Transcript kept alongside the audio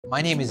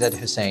My name is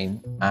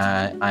Husain.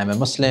 I'm a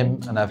Muslim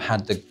and I've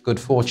had the good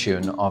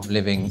fortune of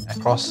living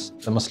across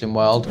the Muslim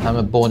world. I'm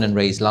a born and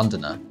raised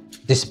Londoner.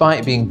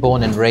 Despite being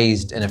born and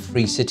raised in a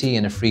free city,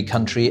 in a free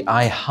country,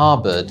 I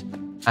harbored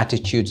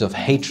attitudes of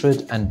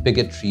hatred and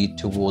bigotry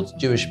towards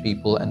Jewish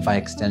people and by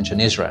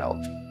extension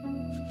Israel.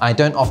 I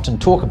don't often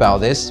talk about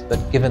this, but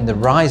given the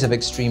rise of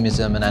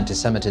extremism and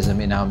anti-Semitism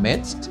in our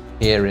midst,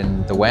 here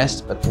in the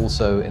West, but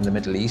also in the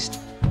Middle East,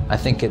 I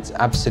think it's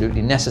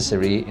absolutely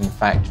necessary, in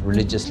fact,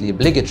 religiously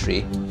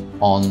obligatory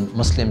on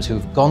Muslims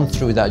who've gone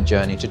through that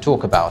journey to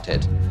talk about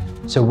it.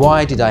 So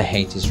why did I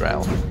hate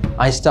Israel?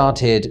 I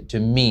started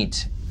to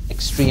meet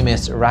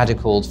extremists,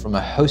 radicals from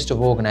a host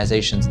of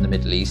organizations in the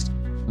Middle East,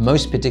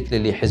 most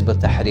particularly Hizb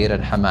ut-Tahrir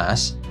and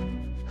Hamas,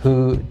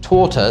 who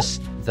taught us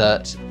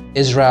that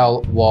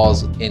Israel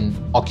was in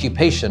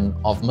occupation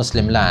of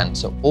Muslim land,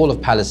 so all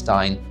of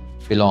Palestine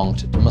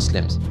belonged to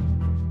Muslims.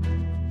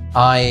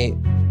 I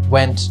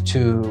went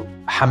to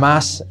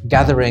Hamas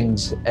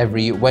gatherings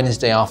every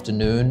Wednesday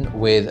afternoon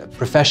with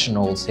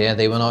professionals here.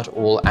 They were not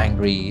all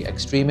angry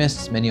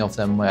extremists. Many of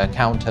them were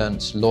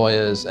accountants,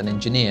 lawyers, and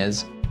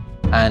engineers.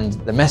 And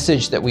the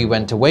message that we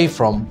went away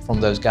from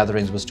those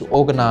gatherings was to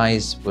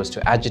organize, was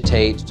to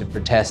agitate, to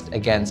protest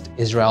against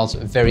Israel's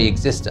very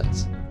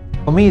existence.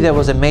 For me, there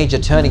was a major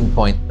turning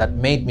point that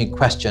made me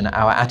question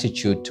our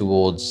attitude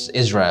towards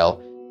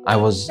Israel. I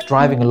was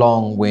driving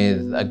along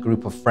with a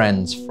group of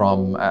friends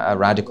from a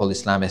radical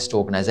Islamist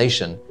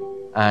organization,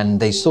 and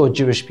they saw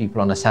Jewish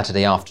people on a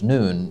Saturday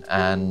afternoon,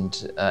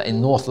 and in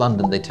North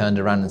London they turned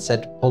around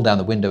and pulled down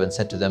the window and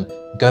said to them,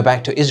 "Go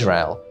back to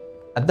Israel."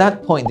 At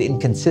that point, the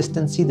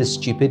inconsistency, the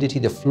stupidity,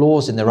 the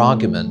flaws in their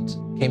argument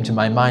came to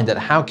my mind, that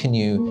how can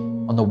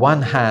you, on the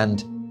one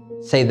hand,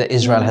 say that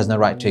Israel has no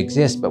right to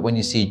exist, but when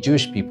you see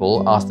Jewish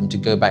people, ask them to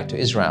go back to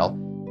Israel?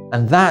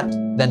 And that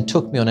then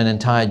took me on an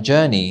entire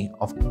journey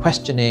of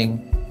questioning,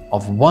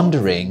 of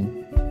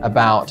wondering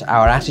about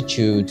our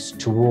attitudes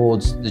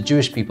towards the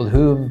Jewish people,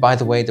 whom, by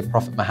the way, the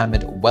Prophet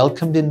Muhammad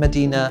welcomed in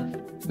Medina.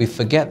 We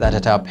forget that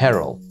at our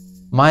peril.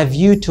 My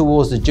view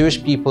towards the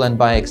Jewish people, and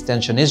by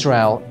extension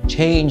Israel,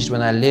 changed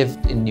when I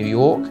lived in New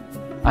York.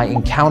 I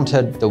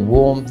encountered the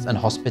warmth and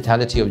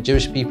hospitality of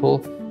Jewish people.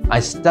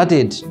 I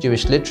studied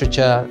Jewish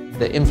literature,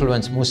 the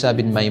influence Musa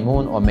bin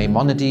Maymun or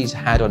Maimonides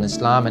had on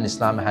Islam and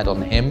Islam had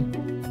on him.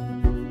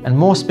 And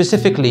more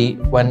specifically,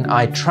 when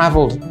I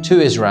traveled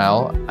to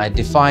Israel, I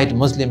defied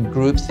Muslim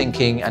group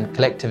thinking and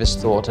collectivist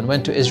thought and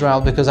went to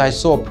Israel because I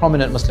saw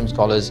prominent Muslim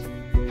scholars,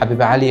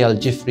 Habib Ali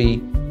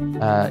al-Jifri,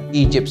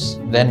 Egypt's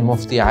then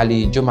Mufti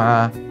Ali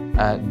Jum'ah,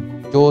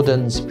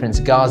 Jordan's Prince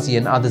Ghazi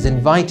and others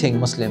inviting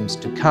Muslims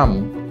to come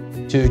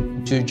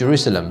to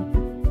Jerusalem.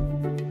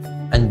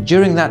 And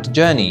during that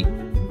journey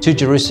to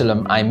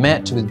Jerusalem, I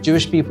met with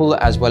Jewish people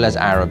as well as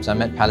Arabs. I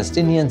met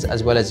Palestinians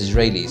as well as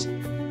Israelis.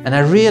 And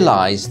I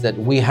realized that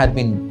we had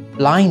been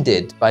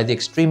blinded by the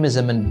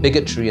extremism and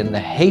bigotry and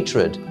the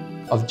hatred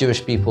of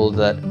Jewish people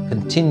that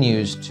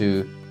continues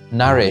to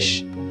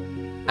nourish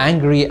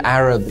angry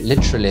Arab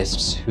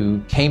literalists who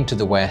came to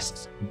the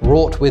West,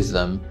 brought with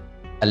them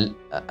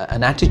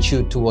an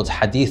attitude towards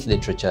hadith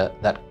literature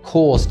that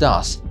caused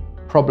us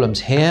problems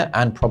here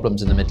and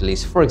problems in the Middle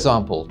East. For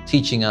example,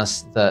 teaching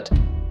us that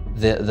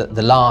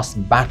the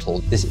last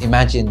battle, this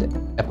imagined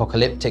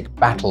apocalyptic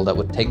battle that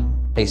would take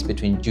place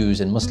between Jews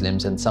and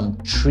Muslims, and some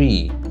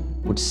tree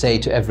would say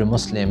to every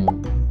Muslim,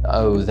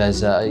 "Oh,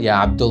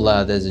 Ya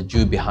Abdullah, there's a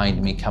Jew behind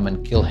me, come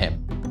and kill him."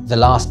 The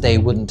last day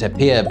wouldn't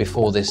appear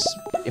before this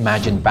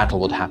imagined battle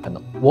would happen.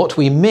 What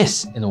we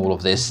miss in all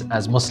of this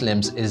as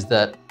Muslims is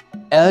that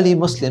early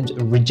Muslims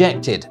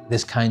rejected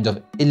this kind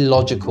of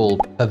illogical,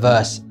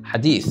 perverse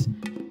hadith.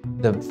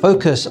 The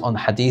focus on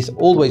hadith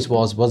always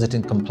was it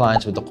in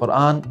compliance with the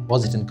Quran?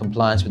 Was it in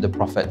compliance with the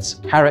Prophet's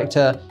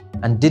character?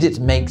 And did it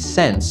make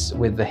sense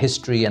with the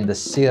history and the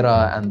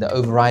seerah and the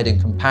overriding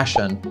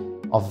compassion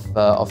of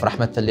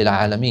Rahmatan lil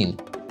Alameen,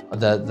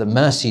 the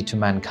mercy to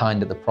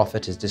mankind that the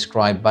Prophet is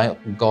described by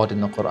God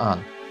in the Quran?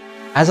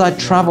 As I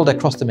traveled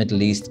across the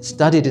Middle East,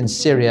 studied in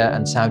Syria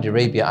and Saudi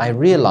Arabia, I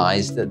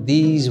realized that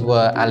these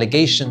were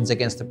allegations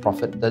against the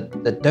Prophet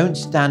that don't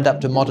stand up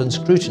to modern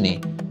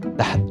scrutiny.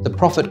 The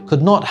Prophet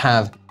could not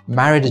have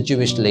married a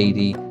Jewish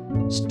lady,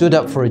 stood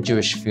up for a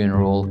Jewish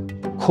funeral,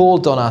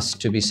 called on us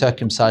to be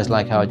circumcised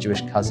like our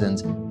Jewish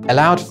cousins,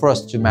 allowed for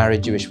us to marry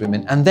Jewish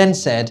women, and then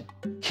said,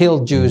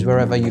 kill Jews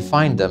wherever you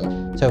find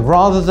them. So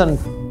rather than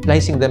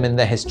placing them in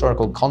their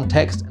historical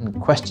context and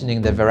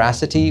questioning their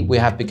veracity, we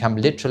have become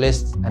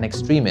literalists and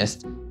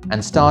extremists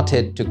and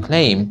started to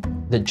claim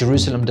that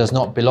Jerusalem does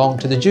not belong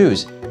to the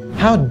Jews.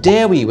 How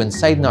dare we, when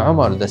Sayyidina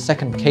Umar, the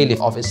second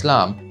caliph of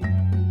Islam,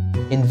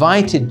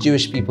 invited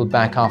Jewish people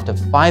back after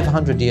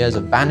 500 years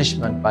of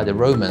banishment by the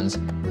Romans?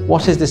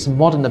 What is this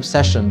modern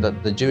obsession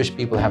that the Jewish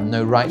people have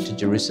no right to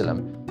Jerusalem,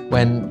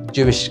 when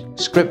Jewish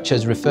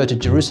scriptures refer to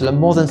Jerusalem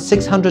more than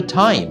 600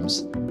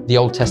 times, the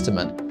Old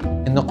Testament?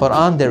 In the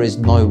Quran, there is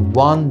no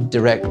one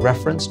direct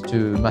reference to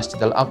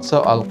Masjid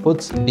al-Aqsa,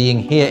 al-Quds, being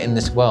here in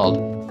this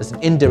world. There's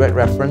an indirect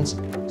reference.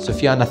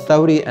 Sufyan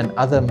al-Thawri and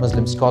other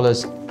Muslim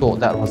scholars thought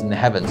that was in the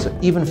heavens. So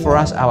even for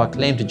us, our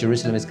claim to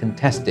Jerusalem is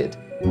contested.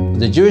 For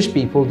the Jewish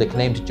people, the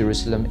claim to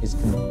Jerusalem is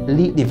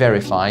completely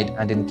verified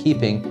and in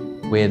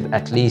keeping with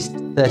at least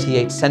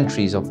 38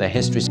 centuries of their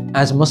history.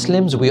 As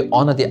Muslims, we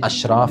honor the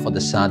Ashraf or the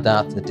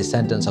Sadat, the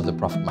descendants of the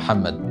Prophet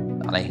Muhammad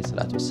alayhi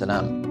salatu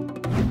wasalam.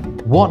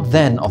 What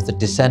then of the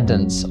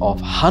descendants of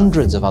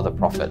hundreds of other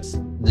prophets?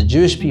 The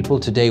Jewish people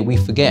today, we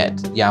forget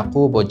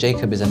Yaqub or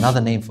Jacob is another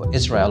name for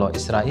Israel or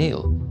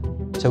Israel.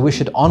 So we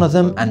should honor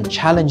them and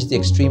challenge the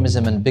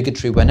extremism and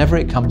bigotry whenever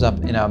it comes up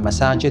in our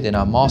masajid, in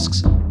our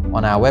mosques,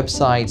 on our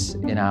websites,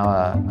 in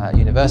our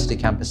university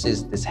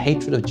campuses. This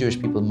hatred of Jewish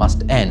people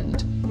must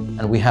end.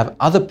 And we have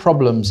other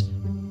problems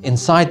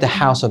inside the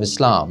house of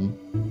Islam.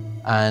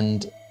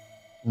 And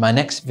my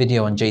next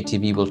video on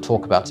JTV will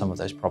talk about some of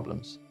those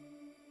problems.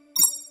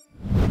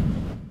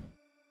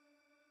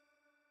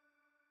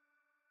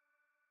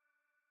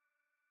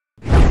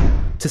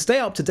 To stay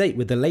up to date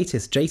with the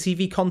latest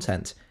JTV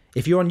content,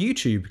 if you're on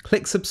YouTube,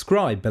 click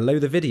subscribe below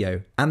the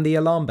video and the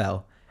alarm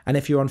bell. And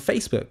if you're on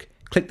Facebook,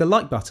 click the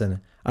like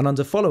button, and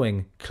under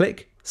following,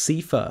 click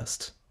see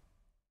first.